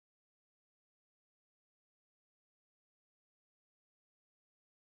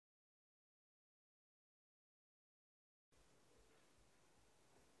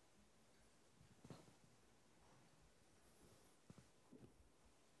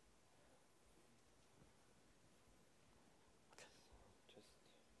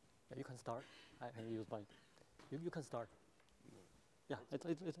Yeah, you can start. I use mine. You can start. Yeah,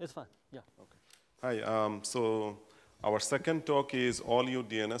 it's fine. Yeah. Okay. Hi. So our second talk is all your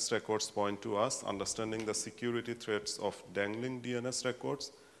DNS records point to us, understanding the security threats of dangling DNS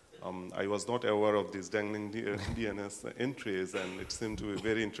records. I was not aware of these dangling DNS entries, and it seemed to be a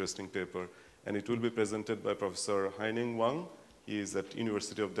very interesting paper. And it will be presented by Professor Haining Wang. He is at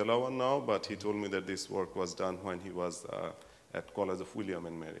University of Delaware now, but he told me that this work was done when he was at College of William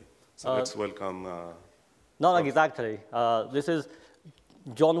and Mary. So let's welcome. Not exactly. This is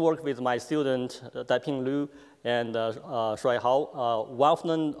joint work with my student, Daiping Lu and Shuai. One of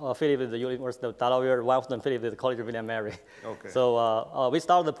them affiliated with the University of Delaware, one of them affiliated with the College of William and Mary. Okay. So we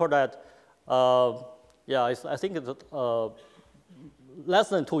started the project, I think it's less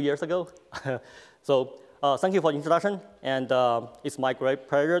than 2 years ago. So thank you for the introduction, and it's my great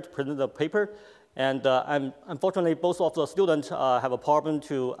pleasure to present the paper. And unfortunately, both of the students have a problem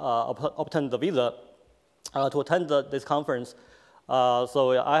to obtain the visa to attend this conference.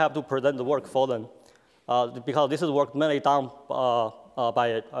 So I have to present the work for them because this is work mainly done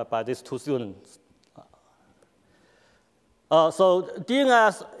by these two students. So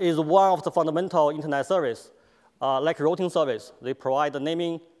DNS is one of the fundamental internet service, like routing service. They provide the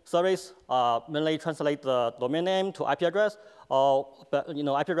naming service, mainly translate the domain name to IP address, or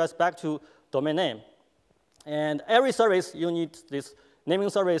IP address back to domain name. And every service, you need this naming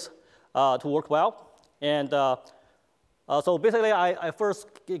service to work well. And so basically, I first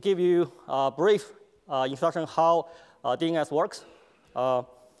give you a brief introduction how DNS works.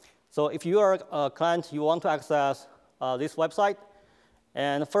 So if you are a client, you want to access this website,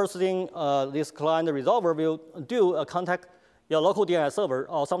 and first thing this client resolver will do, contact your local DNS server,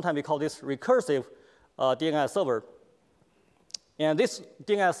 or sometimes we call this recursive DNS server. And this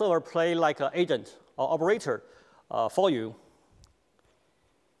DNS server play like an agent or operator for you.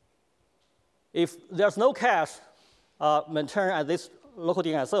 If there's no cache maintained at this local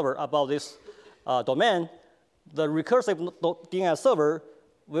DNS server about this domain, the recursive DNS server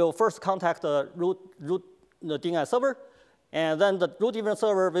will first contact the root the DNS server, and then the root DNS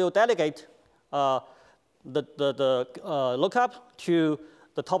server will delegate the lookup to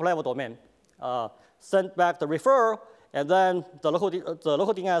the top level domain, send back the referral, and then the local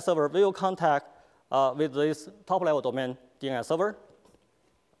DNS server will contact with this top level domain DNS server.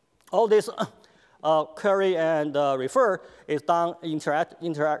 All this query and refer is done in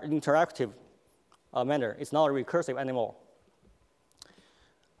interactive manner. It's not recursive anymore.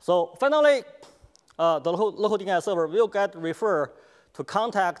 So finally, the local DNS server will get refer to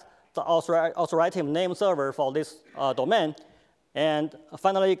contact the authoritative name server for this domain, and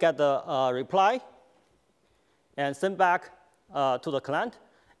finally get the reply and send back to the client.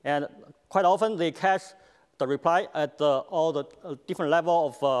 And quite often, they cache the reply at all the different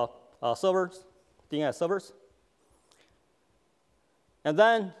level of servers, DNS servers. And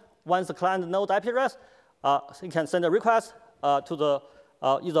then once the client knows the IP address, he can send a request to the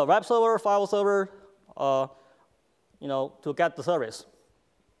either web server, file server, to get the service.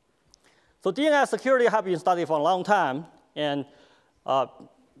 So DNS security has been studied for a long time, and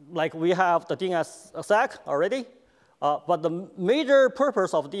like we have the DNSSEC already, but the major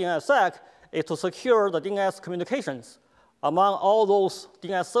purpose of DNSSEC is to secure the DNS communications among all those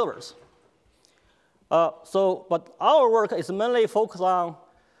DNS servers. But our work is mainly focused on,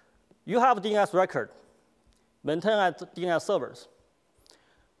 you have a DNS record maintained at DNS servers.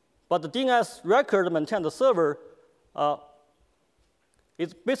 But the DNS record maintained at the server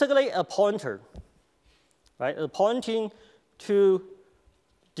is basically a pointer, right? Pointing to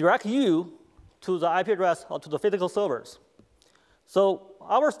direct you to the IP address or to the physical servers. So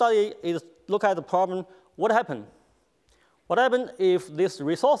our study is look at the problem, what happened? What happened if this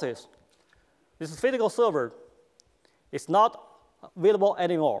resources, this physical server, is not available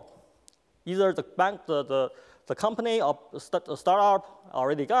anymore? Either the bank, the company or the startup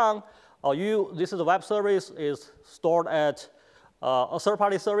already gone, or this is a web service is stored at a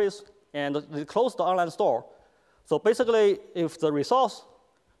third-party service, and they close the online store. So basically, if the resource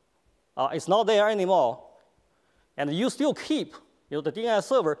is not there anymore, and you still keep, the DNS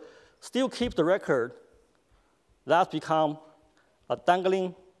server still keep the record, that become a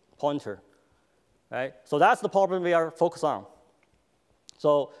dangling pointer, right? So that's the problem we are focused on.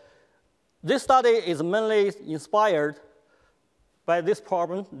 So this study is mainly inspired by this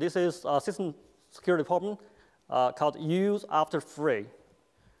problem. This is a system security problem called use after free.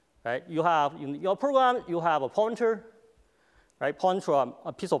 Right? You have in your program, you have a pointer, right? Point to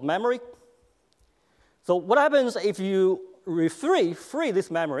a piece of memory. So what happens if you free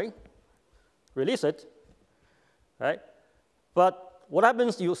this memory, release it, right? But what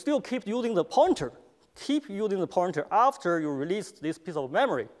happens, you still keep using the pointer, after you release this piece of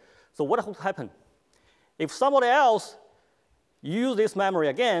memory. So what would happen? If somebody else use this memory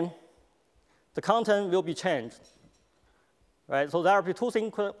again, the content will be changed. Right? So there will be two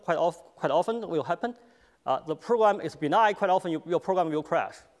things quite often will happen. The program is benign, quite often your program will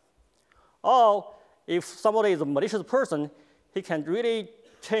crash. Or if somebody is a malicious person, he can really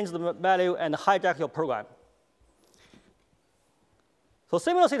change the value and hijack your program. So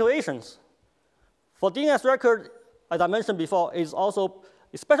similar situations. For DNS record, as I mentioned before, is also,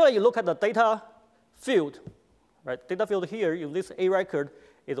 especially you look at the data field, right? Data field here, in this A record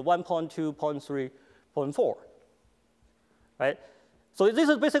is 1.2.3.4, right? So this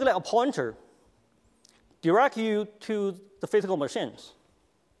is basically a pointer, direct you to the physical machines.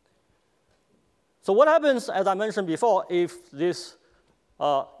 So what happens, as I mentioned before, if this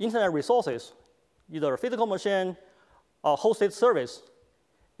internet resources, either a physical machine or hosted service,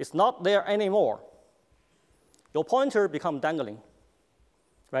 is not there anymore? Your pointer becomes dangling,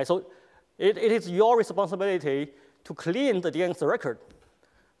 right? So it is your responsibility to clean the DNS record.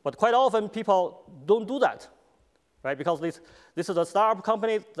 But quite often, people don't do that, right? Because this is a startup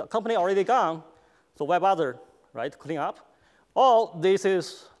company, the company already gone, so why bother, right, to clean up? Or this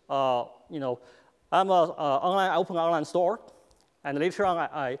is, I'm I open an online store, and later on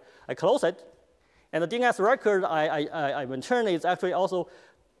I close it, and the DNS record I mentioned is actually also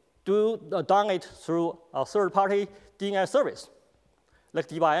done it through a third-party DNS service, like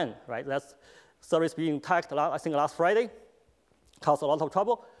DYN, right? That's service being tagged, I think, last Friday, caused a lot of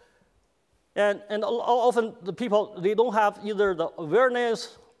trouble. And often the people, they don't have either the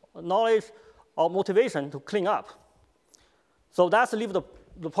awareness, knowledge, or motivation to clean up. So that's the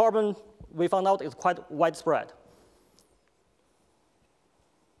problem we found out is quite widespread.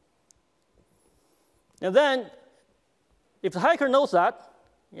 And then, if the hacker knows that,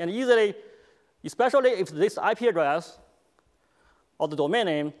 and easily, especially if this IP address or the domain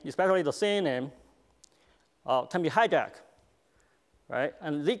name, especially the CA name, can be hijacked, right?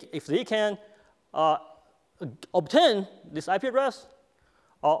 And if they can obtain this IP address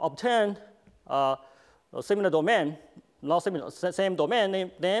or obtain a similar domain, not similar, same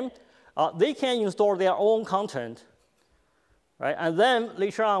domain name, they can install their own content, right? And then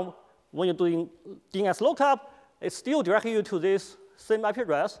later on, when you're doing DNS lookup, it still directs you to this same IP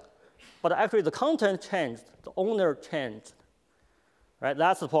address, but actually the content changed, the owner changed, right?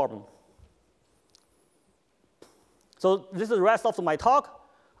 That's the problem. So this is the rest of my talk.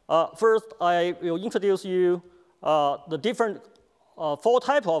 First, I will introduce you the different 4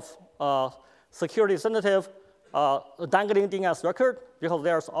 types of security sensitive dangling DNS record, because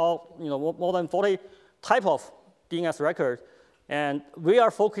there's more than 40 types of DNS record, and we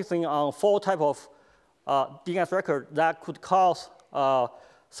are focusing on 4 types of DNS record that could cause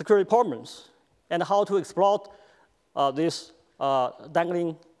security problems, and how to exploit these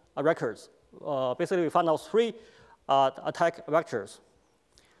dangling records. Basically, we found out 3 attack vectors.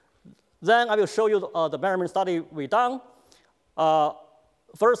 Then I will show you the measurement study we done.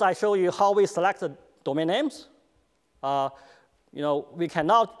 First, I show you how we select the domain names. We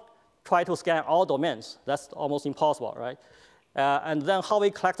cannot try to scan all domains. That's almost impossible, right? And then how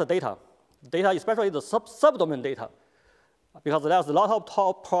we collect the data, especially the subdomain data, because there's a lot of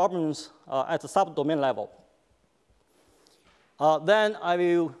top problems at the subdomain level. Then I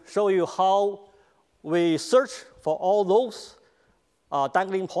will show you how we search for all those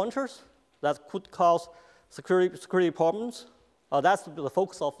dangling pointers that could cause security problems. That's the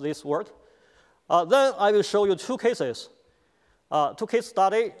focus of this work. Then I will show you 2 cases, 2 case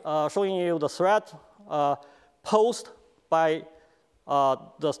studies showing you the threat posed by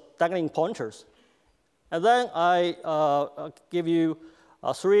the dangling pointers. And then I give you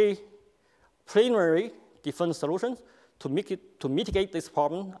 3 preliminary defense solutions to mitigate this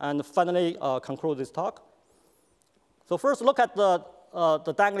problem, and finally conclude this talk. So first, look at the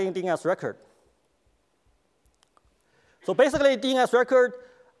dangling DNS record. So basically, DNS record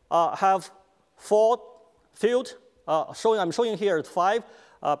have 4 fields. I'm showing here 5,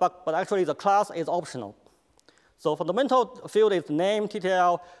 but actually the class is optional. So fundamental field is name,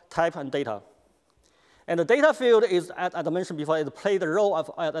 TTL, type, and data. And the data field is, as I mentioned before, it plays the role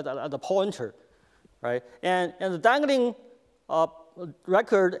of the pointer, right? And the dangling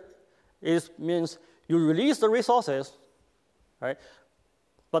record means you release the resources, right?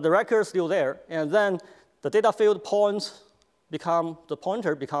 But the record is still there, and then the data field the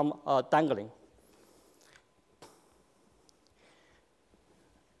pointer become dangling.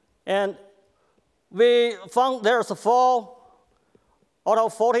 And we found there's 4 out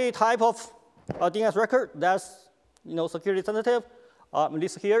of 40 type of DNS record that's security sensitive.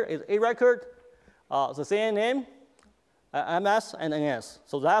 This here is A record, the CN name, MS, and NS.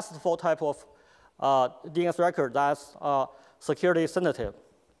 So that's the 4 type of DNS record that's security sensitive.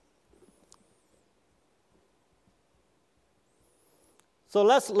 So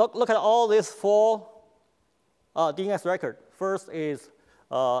let's look at all these 4 DNS records. First is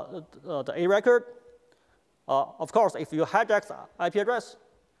the A record. Of course, if you hijack the IP address,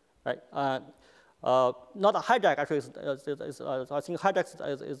 right? Not a hijack, actually, I think hijack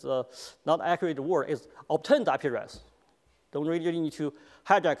is not accurate word. It's obtain the IP address. Don't really need to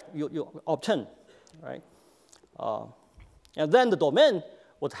hijack, you obtain, right? And then the domain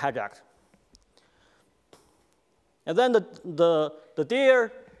was hijacked. And then the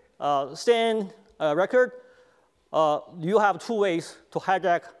dir scan record, you have 2 ways to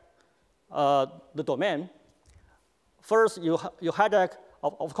hijack the domain. First, you hijack,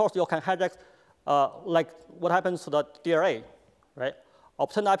 of course, you can hijack like what happens to the DRA, right?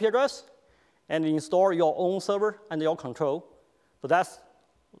 Obtain IP address and install your own server and your control. So that's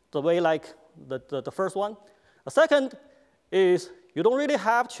the way like the first one. The second is you don't really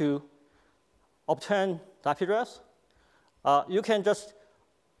have to obtain the IP address. You can just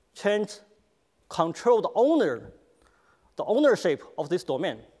control the ownership of this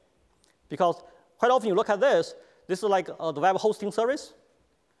domain. Because quite often you look at this is like the web hosting service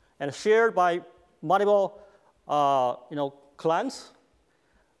and shared by multiple clients.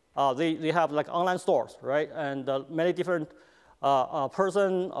 They have like online stores, right? And many different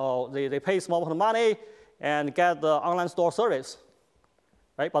person, they pay small amount of money and get the online store service,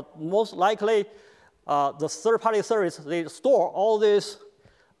 right? But most likely, the third-party service, they store all this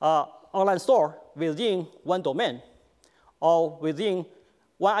online store within one domain or within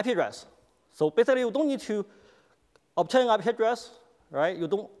one IP address. So basically, you don't need to obtain IP address, right? You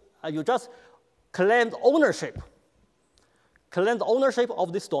just claim the ownership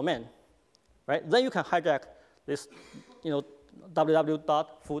of this domain, right? Then you can hijack this,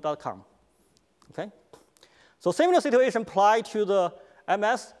 www.foo.com, okay? So similar situation apply to the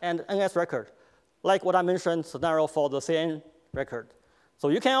MS and NS record, like what I mentioned scenario for the CN record. So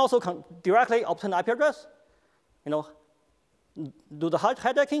you can also directly obtain IP address, do the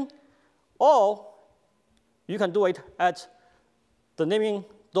hijacking, or you can do it at the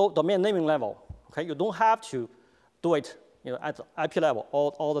domain naming level. Okay, you don't have to do it at the IP level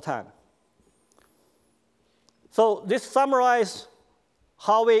all the time. So this summarizes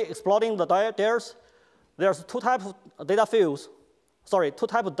how we exploiting the DARES. There's 2 types of data fields, 2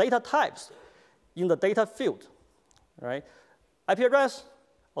 types of data types in the data field, right? IP address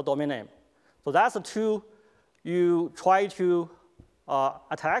or domain name. So that's the 2 you try to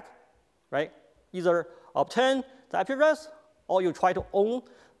attack, right? Either obtain the IP address or you try to own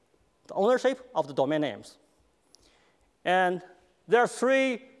the ownership of the domain names. And there are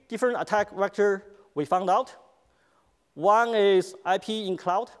 3 different attack vectors we found out. One is IP in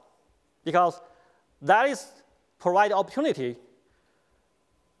cloud, because that is provide opportunity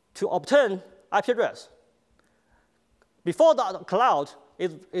to obtain IP address. Before the cloud,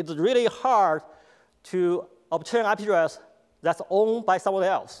 it's really hard to obtain IP address that's owned by somebody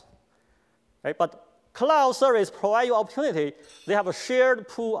else, right? But cloud service provide you opportunity. They have a shared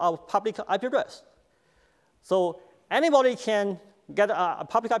pool of public IP address. So anybody can get a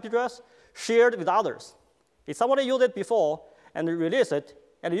public IP address shared with others. If somebody used it before and release it,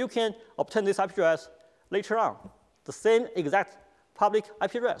 and you can obtain this IP address later on, the same exact public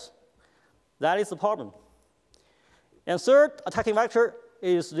IP address. That is the problem. And third attacking vector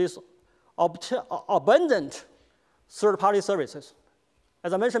is this abundant third-party services.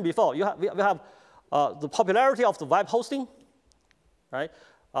 As I mentioned before, we have the popularity of the web hosting, right?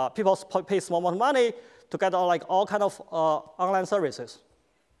 People pay small amount of money to get all kind of online services,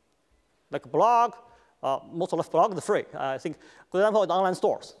 like blog. Most of the blog is free. I think, for example, the online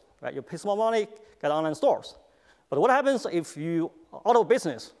stores, right? You pay small money, get online stores. But what happens if you out of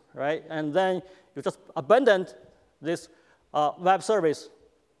business, right? And then you just abandon this web service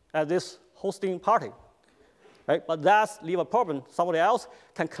at this hosting party, right? But that's leave a problem. Somebody else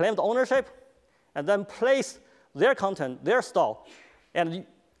can claim the ownership and then place their content, their store.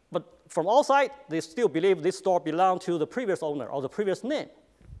 But from outside, they still believe this store belongs to the previous owner or the previous name.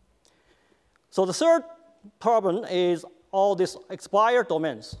 So the third problem is all these expired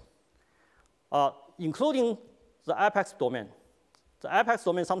domains, including the apex domain. The apex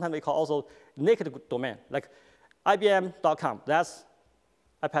domain sometimes we call also naked domain, like IBM.com, that's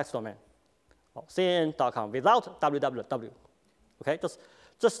apex domain. Or CNN.com without www. Okay,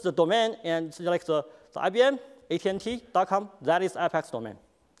 just the domain, and like the IBM, AT&T.com, that is apex domain.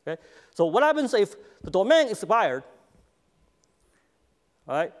 Okay, so what happens if the domain expired?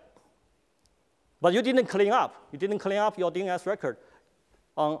 right? But you didn't clean up. You didn't clean up your DNS record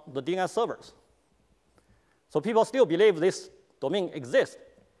on the DNS servers. So people still believe this domain exists,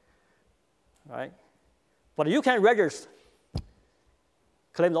 right? But you can register,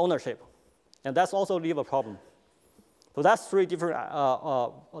 claim the ownership, and that's also leave a problem. So that's three different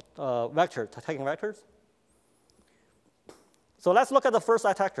vectors, attacking vectors. So let's look at the first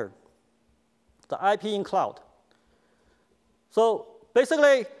attacker, the IP in cloud. So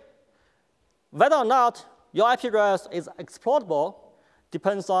basically, whether or not your IP address is exploitable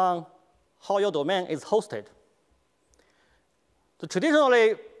depends on how your domain is hosted. So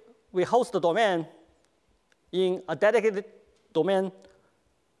traditionally, we host the domain in a dedicated domain.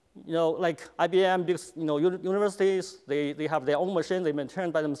 Like IBM, universities, they have their own machine, they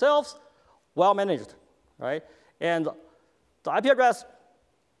maintain by themselves, well managed, right? And the IP address,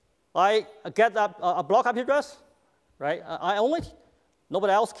 I get a block IP address, right? I own it.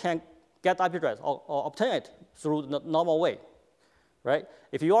 Nobody else can get IP address or obtain it through the normal way, right?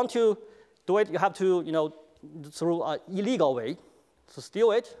 If you want to do it, you have to, through an illegal way to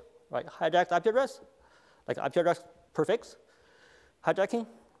steal it, right? Hijack the IP address, like IP address prefix, hijacking,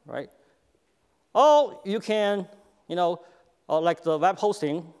 right? Or you can, like the web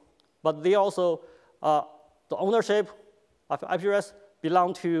hosting, but they also, the ownership of IP address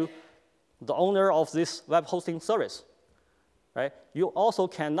belong to the owner of this web hosting service, right? You also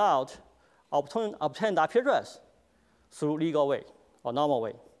cannot obtain the IP address through legal way or normal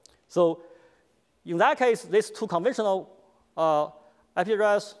way. So in that case, these two conventional IP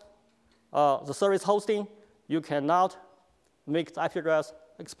address, the service hosting, you cannot make the IP address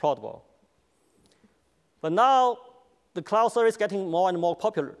exploitable. But now the cloud service is getting more and more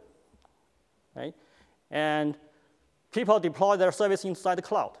popular, right? And people deploy their service inside the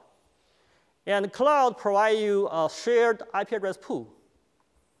cloud. And the cloud provides you a shared IP address pool.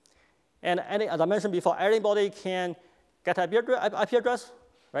 And as I mentioned before, anybody can get IP address,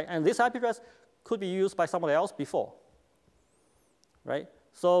 right? And this IP address could be used by somebody else before, right?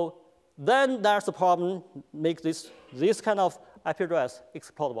 So then there's a problem, make this kind of IP address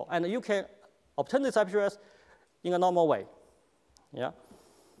exploitable. And you can obtain this IP address in a normal way, yeah?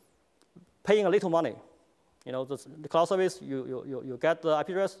 Paying a little money. The cloud service, you get the IP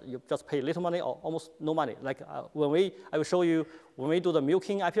address, you just pay little money or almost no money. Like I will show you, when we do the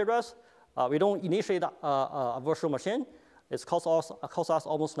milking IP address, we don't initiate a virtual machine. It costs us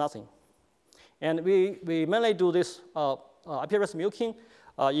almost nothing. And we mainly do this IP address milking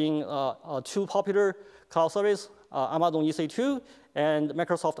in two popular cloud services, Amazon EC2 and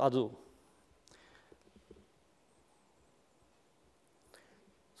Microsoft Azure.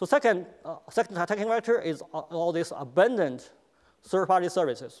 So second attacking vector is all these abandoned third-party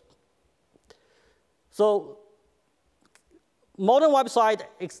services. So modern websites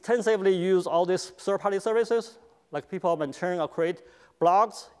extensively use all these third-party services, like people maintain or create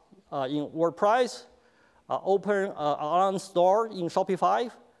blogs in WordPress, open an online store in Shopify.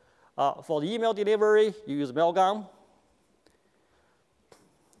 For the email delivery, you use Mailgun.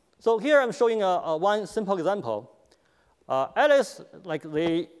 So here I'm showing one simple example. Alice,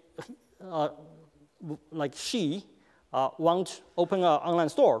 she want to open an online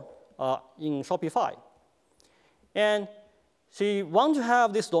store in Shopify. And she wants to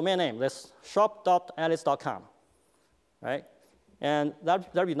have this domain name, this shop.alice.com, right? And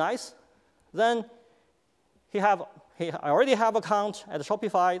that'd be nice. Then he already have account at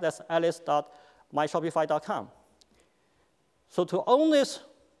Shopify, that's alice.myshopify.com. So to own this,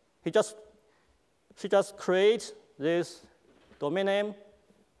 she just creates this domain name,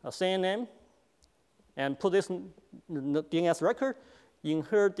 a CN name, and put this DNS record in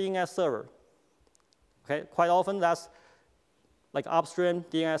her DNS server. Okay, quite often that's like upstream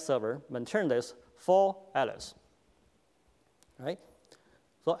DNS server, maintain this for Alice. Right?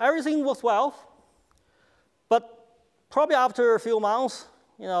 So everything works well, but probably after a few months,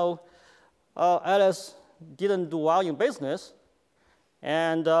 Alice didn't do well in business,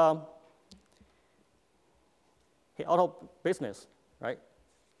 and he out of business, right?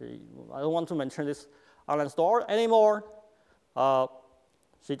 I don't want to maintain this online store anymore.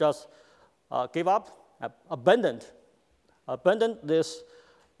 She just gave up, abandoned this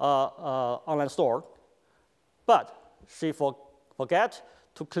online store, but she forget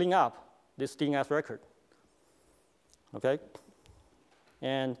to clean up this DNS record. Okay,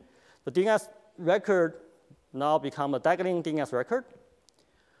 and the DNS record now become a Dangling DNS record.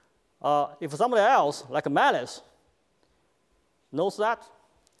 If somebody else, like Malice, knows that,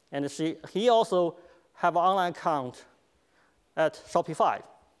 and he also have an online account at Shopify.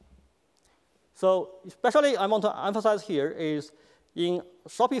 So especially I want to emphasize here is in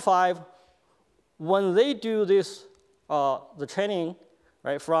Shopify, when they do this, the training,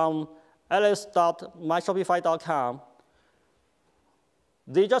 right, from alice.myshopify.com,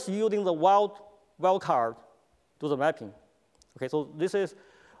 they just using the wildcard to the mapping. Okay, so this is,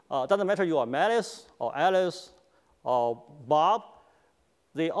 doesn't matter you are Alice or Alice or Bob,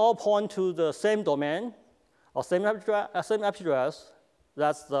 they all point to the same domain or same IP address.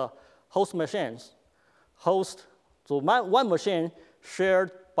 That's the host machines. Host, so one machine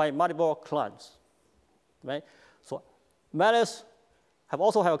shared by multiple clients, right? So Malice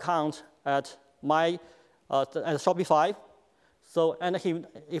also have account at Shopify. So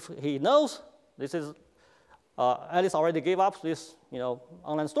if he knows this is Alice already gave up this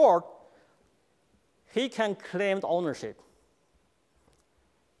online store, he can claim the ownership.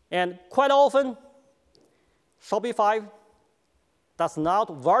 And quite often, Shopify does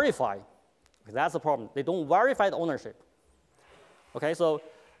not verify. That's the problem. They don't verify the ownership. Okay, so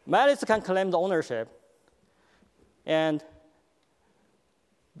Malice can claim the ownership, and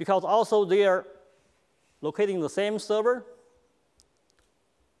because also they are locating the same server,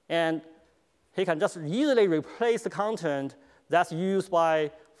 and he can just easily replace the content that's used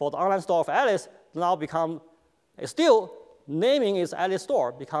for the online store of Alice, now become, still naming is Alice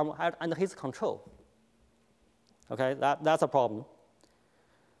store, become under his control. Okay, that's a problem.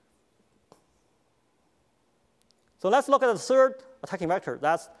 So let's look at the third attacking vector,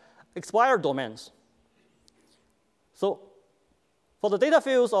 that's expired domains. So for the data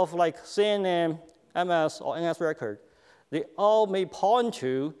fields of like CNN, MS, or NS record, they all may point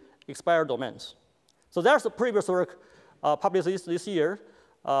to expired domains. So there's the previous work published this year,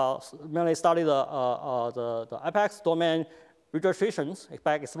 mainly studied the Apex domain registrations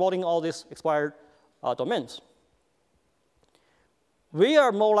by exploiting all these expired domains. We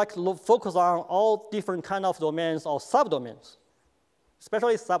are more like focus on all different kind of domains or subdomains,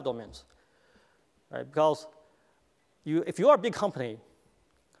 especially subdomains, right? Because if you are a big company,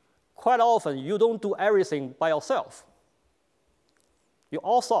 quite often you don't do everything by yourself. You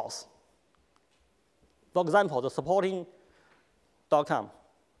outsource. For example, the supporting.com,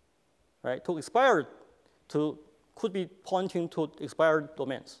 right? To expired, could be pointing to expired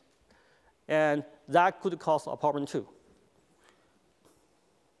domains, and that could cause a problem too.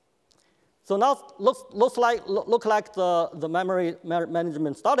 So now look like the memory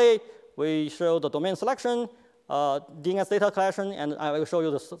management study. We show the domain selection, DNS data collection, and I will show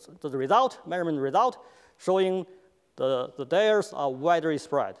you the result, measurement result, showing the layers are widely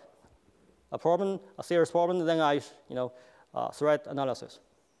spread. A serious problem, then threat analysis.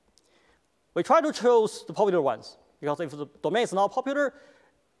 We try to choose the popular ones, because if the domain is not popular,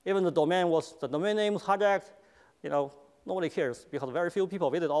 even the domain name was hijacked, nobody cares, because very few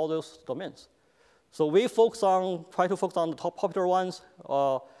people visit all those domains. So we try to focus on the top popular ones.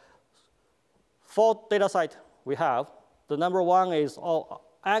 4 data sites we have. The number one is all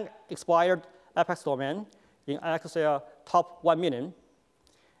expired Apex domain in Austria top 1 million.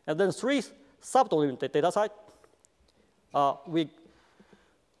 And then 3 subdomain data sites.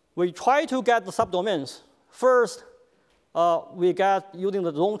 We try to get the subdomains. First, we get using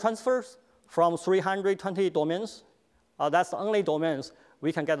the zone transfers from 320 domains. That's the only domains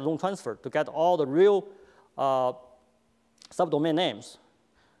we can get zone transfer to get all the real subdomain names.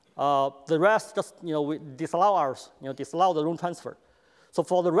 The rest just we disallow disallow the zone transfer. So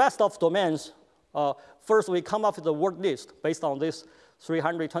for the rest of domains, first we come up with the word list based on this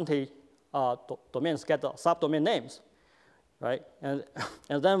 320 domains, get the subdomain names, right? And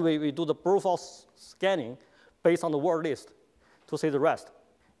then we do the brute force scanning based on the word list to see the rest,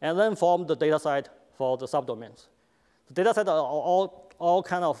 and then form the data set for the subdomains. The data set are all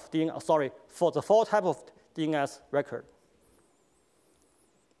kind of for the 4 type of DNS record,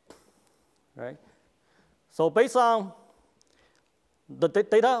 right? So based on the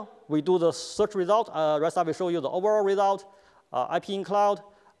data, we do the search result. Rest I will show you the overall result, IP in cloud,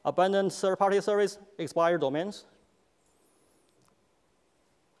 abandoned third-party service, expired domains.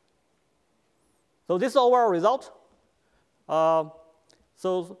 So this is the overall result.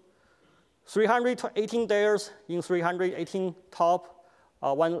 So 318 layers in 318 top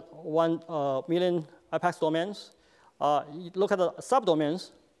 1 million Apex domains. Look at the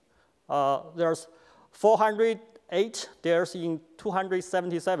subdomains. There's 408 layers in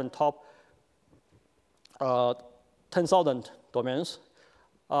 277 top 10,000 domains.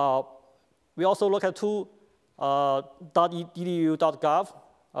 We also look at 2 .edu.gov,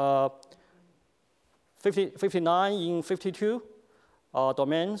 59 in 52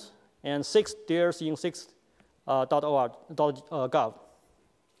 domains, and 6 layers in 6 .gov.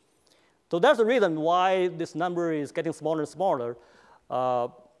 So that's the reason why this number is getting smaller and smaller.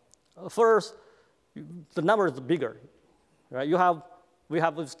 first, the number is bigger, right? We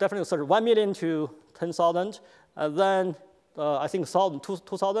have definitely sort of 1 million to 10,000, and then I think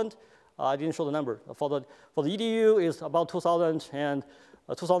 2,000. I didn't show the number. For the EDU is about 2,000 and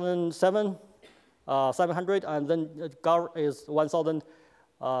 2,700, and then Gov is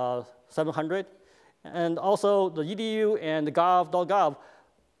 1,700. And also the EDU and the gov.gov,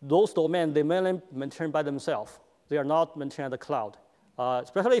 those domains, they mainly maintained by themselves. They are not maintained at the cloud.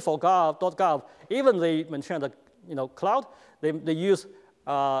 Especially for gov.gov, even they maintain the cloud, they use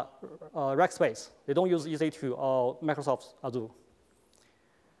Rackspace. They don't use EC2 or Microsoft Azure.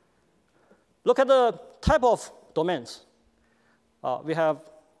 Look at the type of domains. We have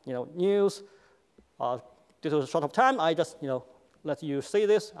news. Due to the short of time, I just let you see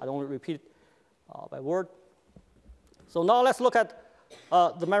this. I don't repeat by word. So now let's look at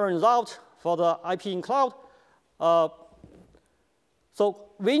the memory result for the IP in cloud.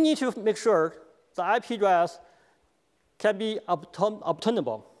 So we need to make sure the IP address can be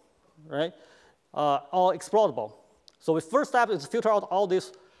obtainable, right, or exploitable. So the first step is filter out all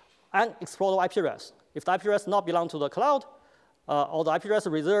these unexploitable IP address. If the IP address not belong to the cloud, or the IP address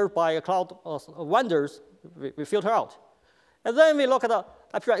reserved by cloud vendors, we filter out. And then we look at the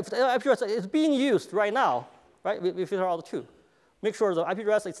IP address. If the IP address is being used right now, right, we filter out too. Make sure the IP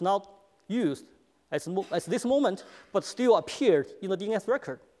address is not used at this moment, but still appeared in the DNS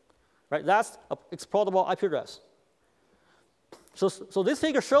record, right? That's an exploitable IP address. So this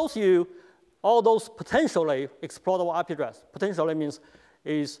figure shows you all those potentially exploitable IP address. Potentially means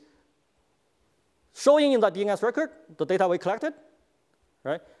is showing in the DNS record the data we collected,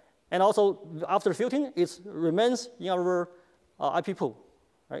 right? And also after filtering, it remains in our IP pool,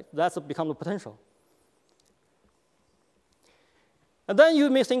 right? That's become the potential. And then you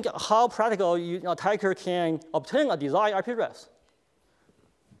may think how practical an attacker can obtain a desired IP address,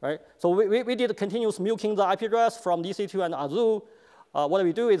 right? So we did continuous milking the IP address from EC2 and Azure. What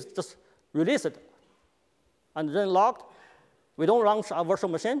we do is just release it and then logged. We don't launch a virtual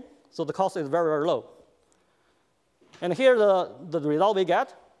machine, so the cost is very, very low. And here the result we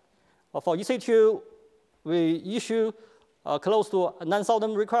get. For EC2, we issue close to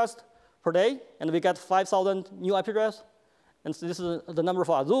 9,000 requests per day, and we get 5,000 new IP addresses. And so this is the number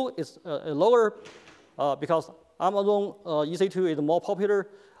for Azure is lower because Amazon EC2 is more popular,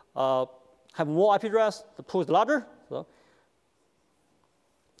 have more IP address, the pool is larger. So.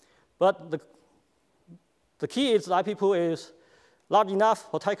 But the key is the IP pool is large enough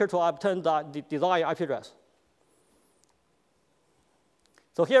for attacker to obtain the desired IP address.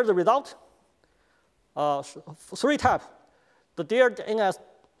 So here's the result. 3 tabs. The dear DNS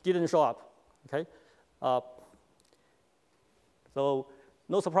didn't show up. Okay. So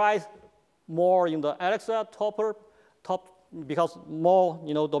no surprise, more in the Alexa top because more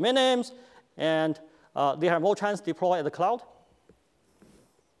domain names, and they have more chance to deploy at the cloud.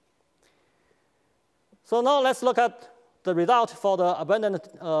 So now let's look at the result for the abandoned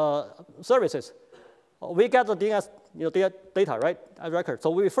services. We get the DNS data, right, as record. So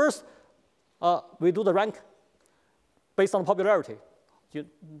we first we do the rank based on popularity,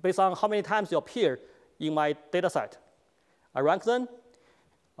 based on how many times you appear in my data set. I rank them.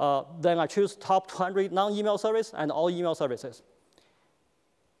 Then I choose top 200 non-email service and all email services.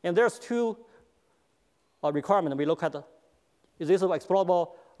 And there's 2 requirements we look at. Is this an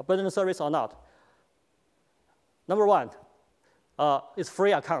exploitable abandoned service or not? Number 1, it's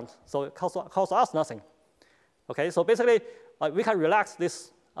free account, so it costs us nothing. Okay, so basically we can relax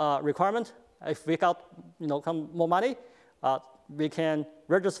this requirement. If we got more money, we can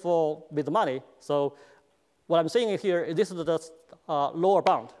register with the money. So what I'm saying here is this is the lower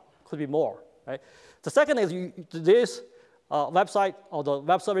bound, could be more. Right? The second is this website or the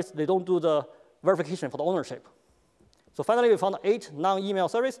web service, they don't do the verification for the ownership. So finally, we found 8 non-email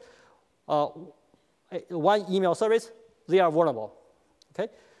service, 1 email service, they are vulnerable.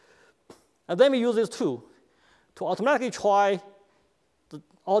 Okay? And then we use this tool to automatically try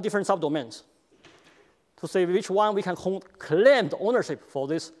all different subdomains to say which one we can claim the ownership for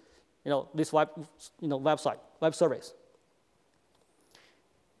this, this website, web service.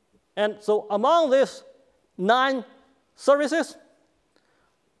 And so among these 9 services,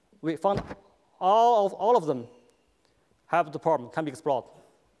 we found all of them have the problem, can be exploited.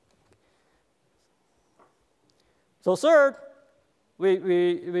 So third,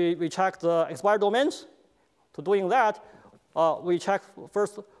 we check the expired domains. To doing that, we check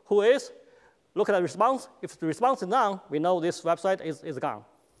first who is, look at the response. If the response is none, we know this website is gone,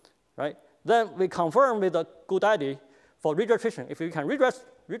 right? Then we confirm with a good ID for registration. If we can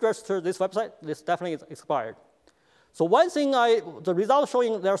register this website, this definitely is expired. So one thing the result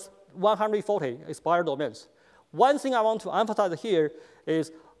showing there's 140 expired domains. One thing I want to emphasize here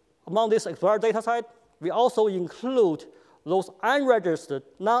is among this expired data set, we also include those unregistered,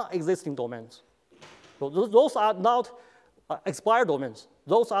 non-existing domains. So those are not expired domains.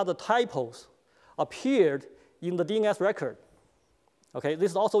 Those are the typos appeared in the DNS record. Okay,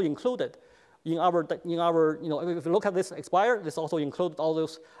 this is also included in our, if you look at this expired, this also includes all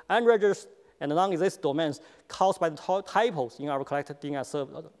those unregistered and non-existent domains caused by the typos in our collected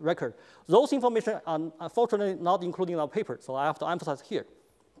DNS record. Those information are unfortunately not included in our paper, so I have to emphasize here.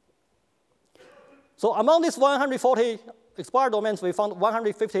 So among these 140 expired domains, we found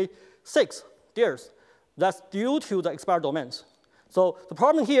 156 DIRs. That's due to the expired domains. So the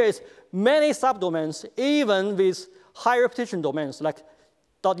problem here is many subdomains, even with high repetition domains like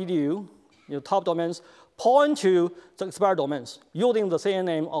 .edu, top domains, point to the expired domains using the same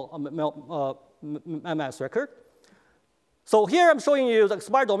name or MS record. So here I'm showing you the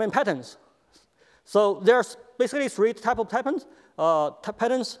expired domain patterns. So there's basically three types of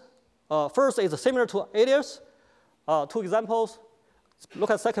patterns. First is similar to alias. Two examples. Look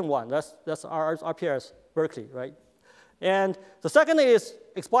at the second one. That's RPS Berkeley, right? And the second is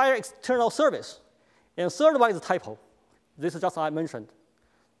expired external service. And the third one is typo. This is just I mentioned.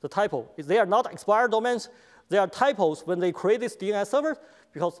 The typo is they are not expired domains. They are typos when they create this DNS server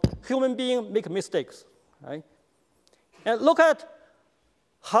because human beings make mistakes, right? And look at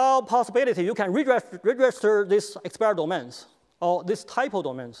how possibility you can register these expired domains or these typo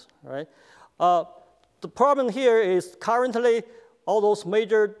domains, right? The problem here is currently all those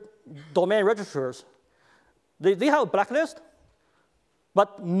major domain registrars, they have a blacklist,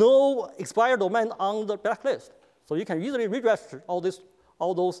 but no expired domain on the blacklist. So you can easily register all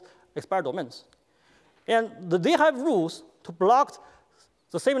those expired domains. And they have rules to block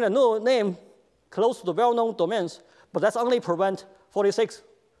the similar name close to the well-known domains, but that's only prevent 46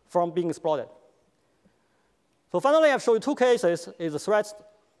 from being exploited. So finally, I've shown you two cases, is the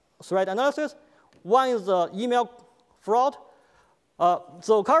threat analysis. One is the email fraud.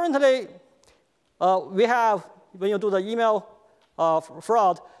 So currently, we have, when you do the email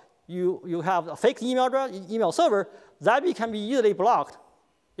fraud, you have a fake email address, email server, that can be easily blocked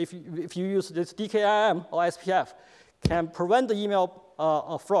if you use this DKIM or SPF, can prevent the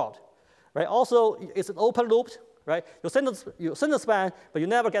email fraud, right? Also, it's an open loop, right? You send the spam, but you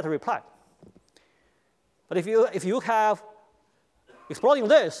never get a reply. But if you have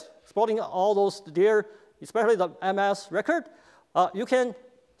exploiting all those DIR, especially the MS record, you can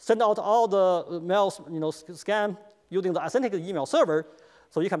send out all the mails, scam using the authenticated email server,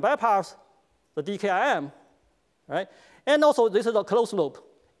 so you can bypass the DKIM, right? And also, this is a closed loop.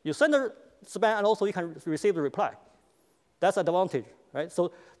 You send the spam, and also you can receive the reply. That's an advantage, right?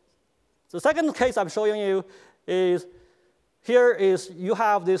 So the second case I'm showing you is here is you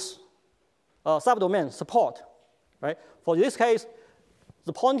have this subdomain support, right? For this case,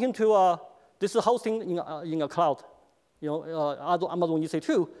 the pointing to this is hosting in a cloud, Amazon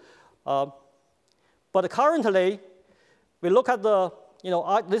EC2. But currently, we look at the,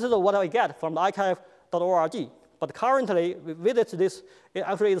 this is what I get from the archive.org. But currently, we visit this, it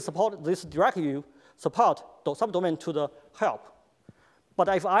actually support this directly support the subdomain to the help. But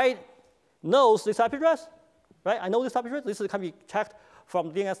if I know this IP address, right? I know this IP address. This can be checked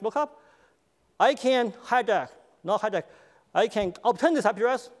from DNS lookup. I can I can obtain this IP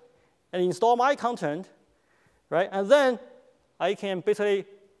address and install my content, right? And then I can basically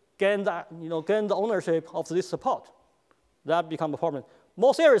gain the ownership of this support. That becomes a problem.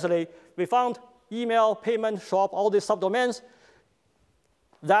 More seriously, we found email, payment, shop, all these subdomains.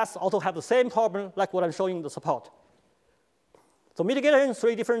 That also have the same problem like what I'm showing in the support. So mitigation,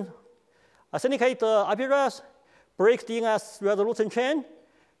 three different: authenticate the IP address, break DNS resolution chain,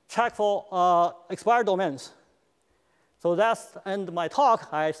 check for expired domains. So that's end my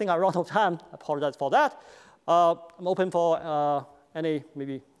talk. I think I ran out of time. I apologize for that. I'm open for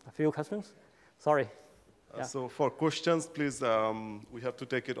maybe a few questions. Sorry. Yeah. So for questions, please, we have to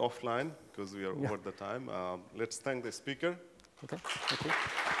take it offline because we are over the time. Let's thank the speaker. Okay, thank you.